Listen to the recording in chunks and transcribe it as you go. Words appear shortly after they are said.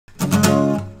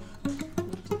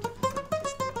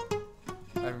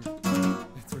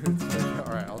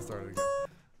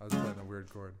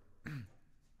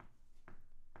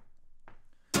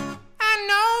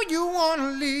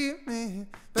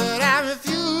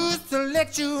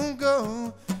let you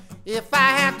go. If I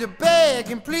have to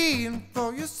beg and plead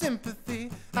for your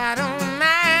sympathy, I don't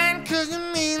mind, 'cause you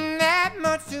mean that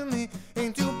much to me.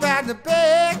 Ain't too bad to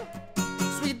beg,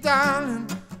 sweet darling,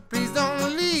 please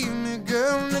don't leave me,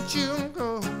 girl, let you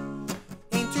go.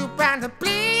 Ain't too bad to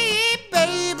plead,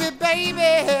 baby,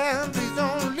 baby, please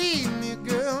don't leave me,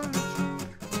 girl.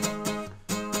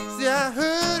 See, I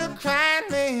heard a crying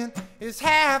man is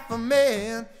half a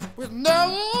man with no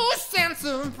sense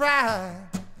of pride.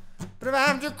 But if I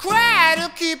have to cry to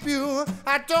keep you,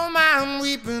 I don't mind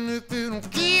weeping if it'll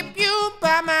keep you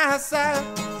by my side.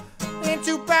 Ain't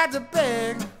too bad to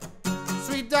beg,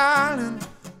 sweet darling,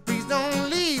 please don't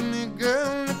leave me,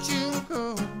 girl, let you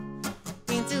go.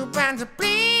 Ain't too bad to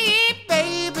plead,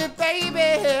 baby, baby,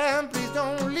 please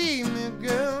don't leave me,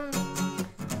 girl.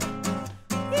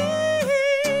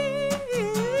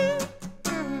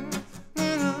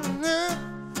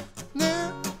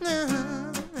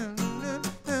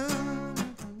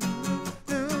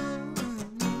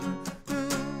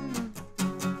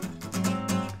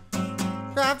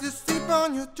 I have to sleep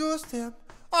on your doorstep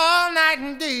all night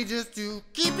and day just to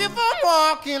keep you from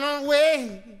walking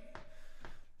away.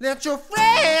 Let your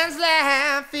friends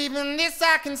laugh, even this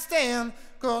I can stand,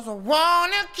 'cause I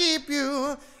wanna keep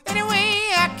you any way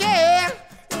I can.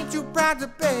 Ain't too proud to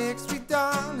beg, sweet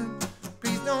darling,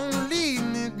 please don't leave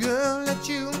me, girl, let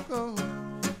you go.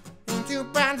 Ain't too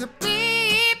proud to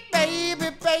plead, baby,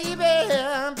 baby,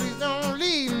 please don't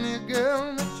leave me,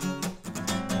 girl.